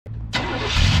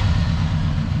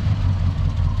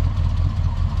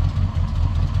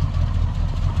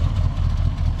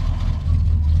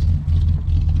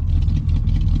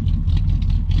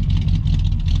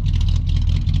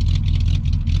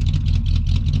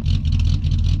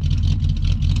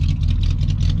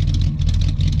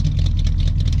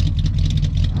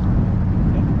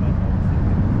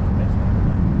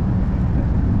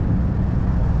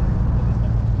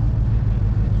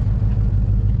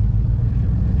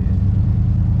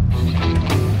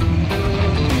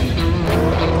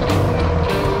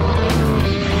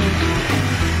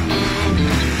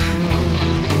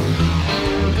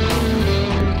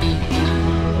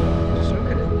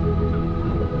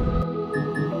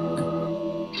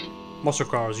Muscle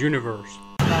Cars Universe.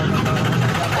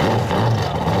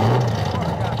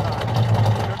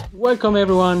 Welcome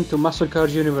everyone to Muscle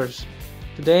Cars Universe.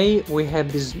 Today we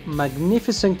have this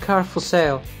magnificent car for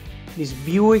sale, this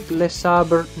Buick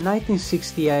LeSabre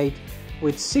 1968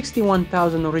 with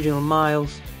 61,000 original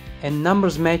miles and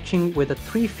numbers matching with a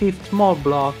 3/5 small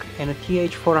block and a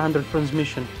TH400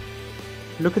 transmission.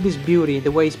 Look at this beauty,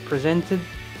 the way it's presented,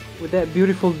 with that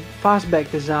beautiful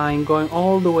fastback design going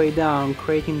all the way down,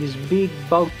 creating this big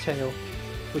boat tail,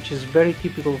 which is very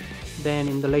typical then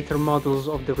in the later models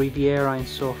of the Riviera and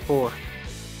so forth.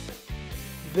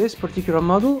 This particular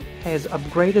model has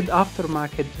upgraded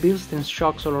aftermarket Bilstein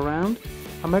shocks all around,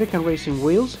 American racing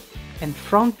wheels and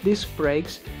front disc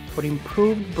brakes for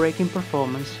improved braking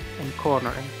performance and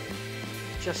cornering.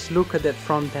 Just look at that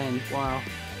front end, wow.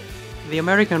 The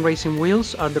American racing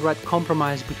wheels are the right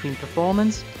compromise between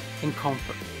performance and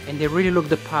comfort, and they really look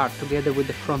the part together with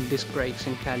the front disc brakes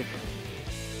and calipers.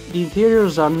 The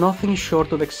interiors are nothing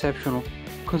short of exceptional.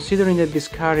 Considering that this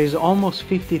car is almost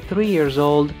 53 years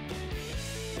old,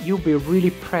 you'll be really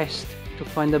pressed to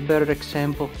find a better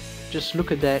example. Just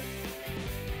look at that.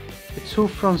 The two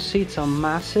front seats are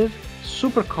massive,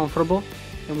 super comfortable,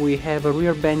 and we have a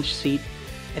rear bench seat,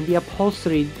 and the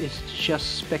upholstery is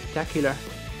just spectacular.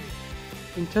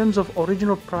 In terms of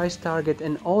original price target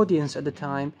and audience at the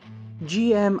time,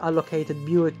 GM allocated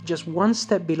Buick just one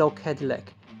step below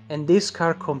Cadillac, and this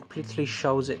car completely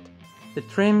shows it. The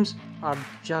trims are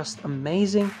just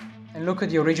amazing, and look at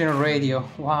the original radio,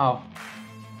 wow.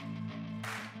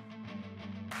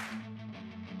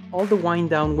 All the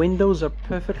wind-down windows are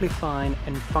perfectly fine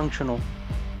and functional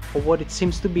for what it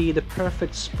seems to be the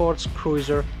perfect sports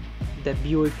cruiser that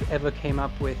Buick ever came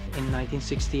up with in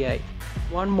 1968.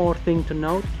 One more thing to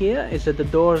note here is that the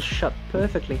doors shut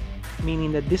perfectly,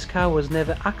 meaning that this car was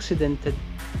never accidented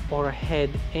or had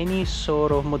any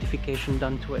sort of modification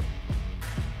done to it.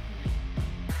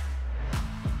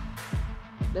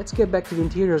 Let's get back to the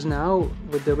interiors now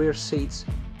with the rear seats.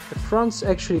 The fronts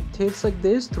actually tilts like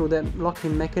this through that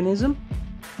locking mechanism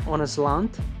on a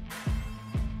slant,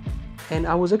 and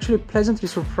I was actually pleasantly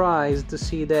surprised to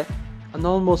see that an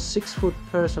almost 6-foot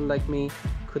person like me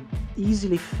could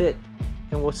easily fit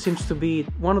in what seems to be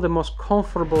one of the most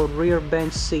comfortable rear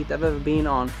bench seats I've ever been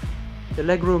on. The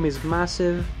legroom is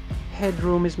massive,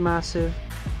 headroom is massive,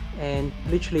 and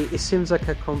literally it seems like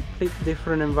a complete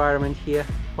different environment here.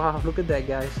 Wow, look at that,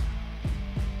 guys.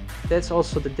 That's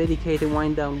also the dedicated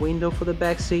wind down window for the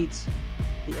back seats.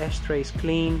 The ashtray is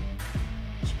clean,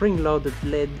 spring loaded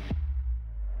lid.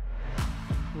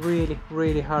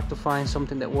 Really hard to find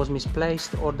something that was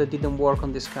misplaced or that didn't work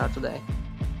on this car today.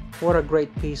 What a great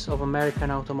piece of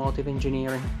American automotive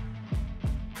engineering.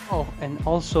 Oh, and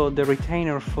also the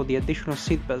retainer for the additional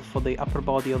seatbelt for the upper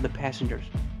body of the passengers.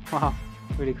 Wow,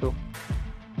 really cool.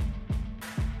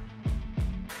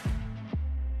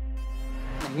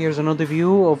 And here's another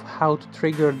view of how to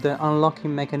trigger the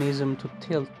unlocking mechanism to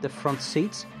tilt the front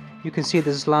seats. You can see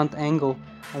the slant angle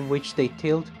on which they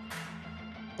tilt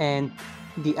and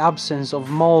the absence of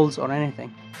molds or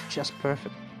anything. It's just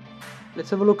perfect. Let's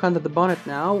have a look under the bonnet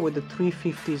now with the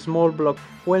 350 small block,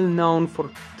 well known for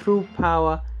true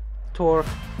power, torque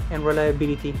and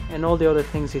reliability and all the other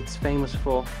things it's famous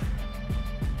for.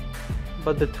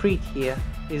 But the treat here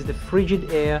is the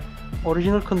FrigidAire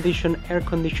original condition air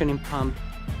conditioning pump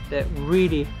that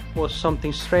really was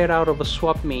something straight out of a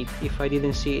swap meet if I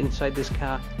didn't see it inside this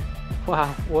car.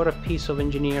 Wow, what a piece of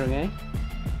engineering, eh?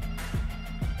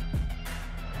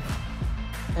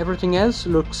 Everything else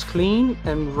looks clean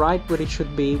and right where it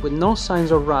should be, with no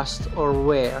signs of rust or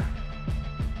wear.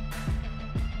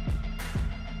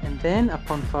 And then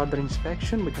upon further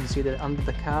inspection we can see that under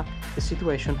the car the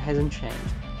situation hasn't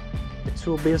changed. The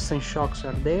two Bilstein shocks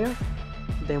are there,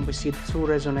 then we see the two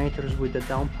resonators with the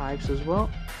downpipes as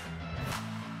well,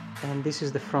 and this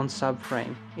is the front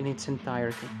subframe in its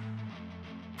entirety.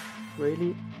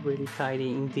 Really tidy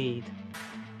indeed.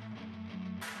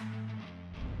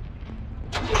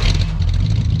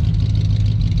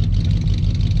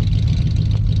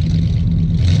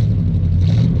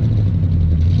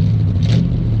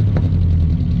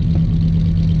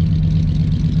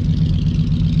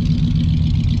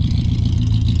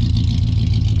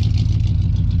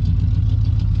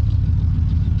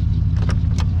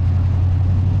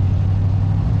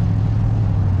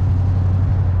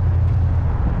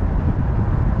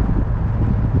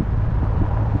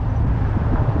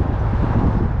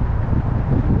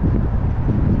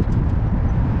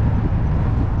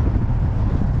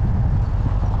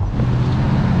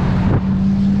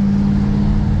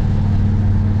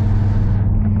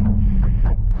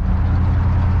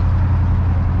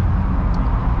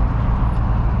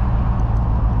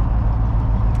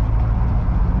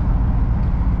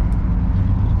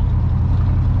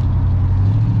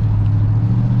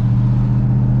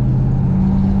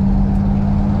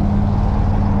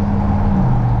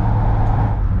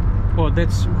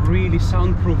 that's really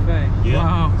soundproof, eh? Yeah,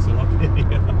 wow. it's a lot.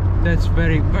 Yeah. That's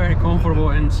very, very comfortable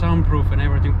and soundproof and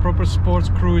everything. Proper sports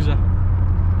cruiser.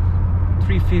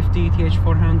 350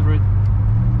 TH400.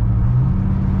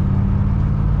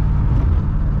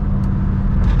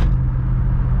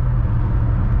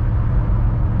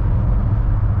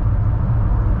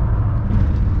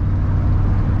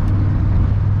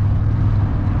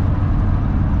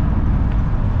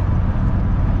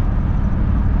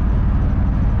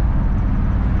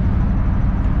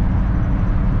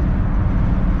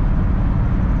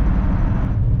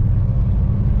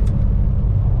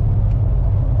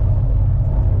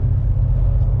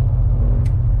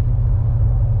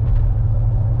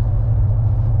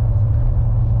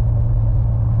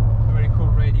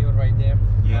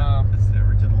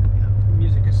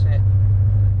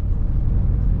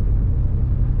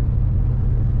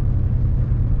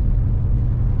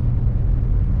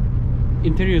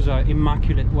 Interiors are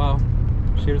immaculate, wow,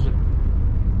 seriously.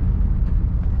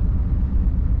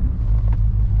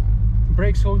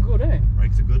 Brakes all good, eh?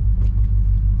 Brakes are good.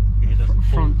 Yeah,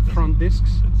 front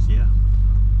discs. Yeah.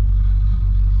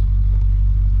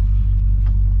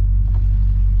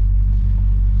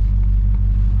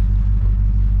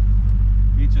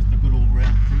 It's just a good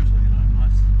all-round cruiser, you know,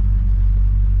 nice.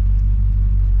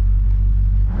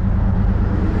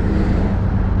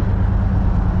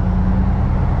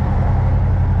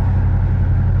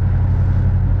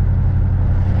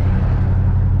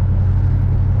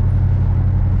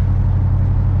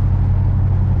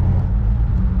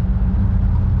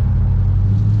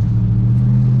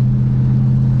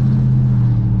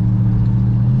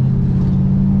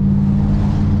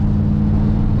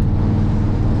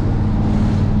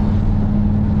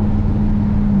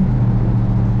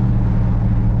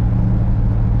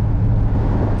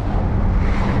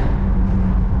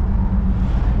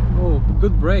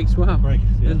 Good brakes, wow. Brakes,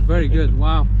 yeah. That's very good,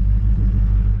 wow.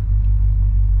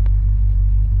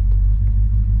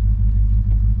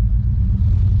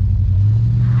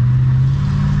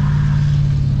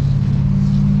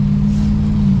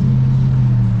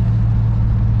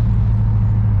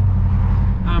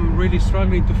 I'm really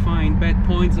struggling to find bad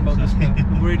points about this car.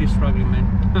 I'm really struggling, man.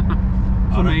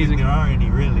 It's I amazing. don't think there are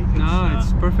any really. No,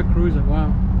 it's perfect cruiser,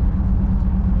 wow.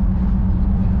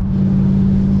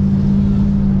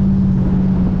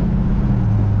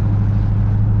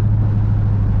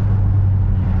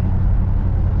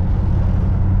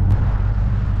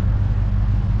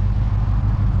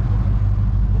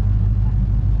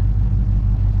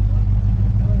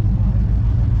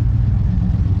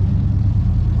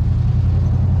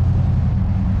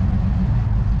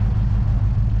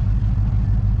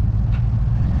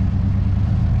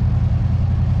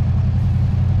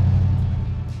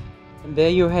 There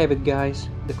you have it, guys,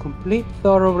 the complete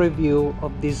thorough review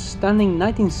of this stunning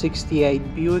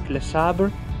 1968 Buick LeSabre,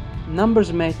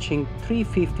 numbers matching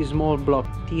 350 small block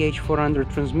TH400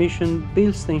 transmission,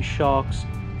 Bilstein shocks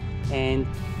and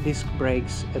disc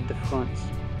brakes at the front.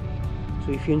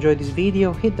 So if you enjoyed this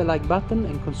video, hit the like button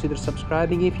and consider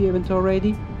subscribing if you haven't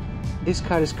already. This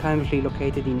car is currently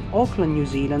located in Auckland, New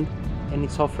Zealand, and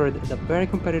it's offered at a very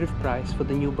competitive price for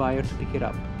the new buyer to pick it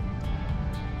up.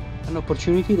 An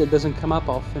opportunity that doesn't come up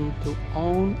often to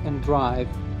own and drive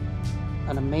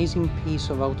an amazing piece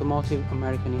of automotive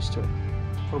American history.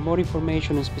 For more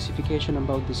information and specification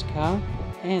about this car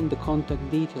and the contact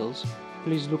details,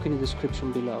 please look in the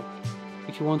description below.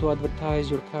 If you want to advertise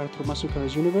your car through Muscle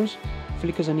Cars Universe,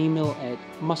 flick us an email at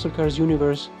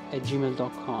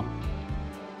musclecarsuniverse@gmail.com.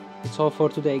 It's all for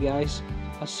today, guys.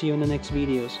 I'll see you in the next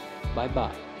videos. Bye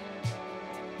bye.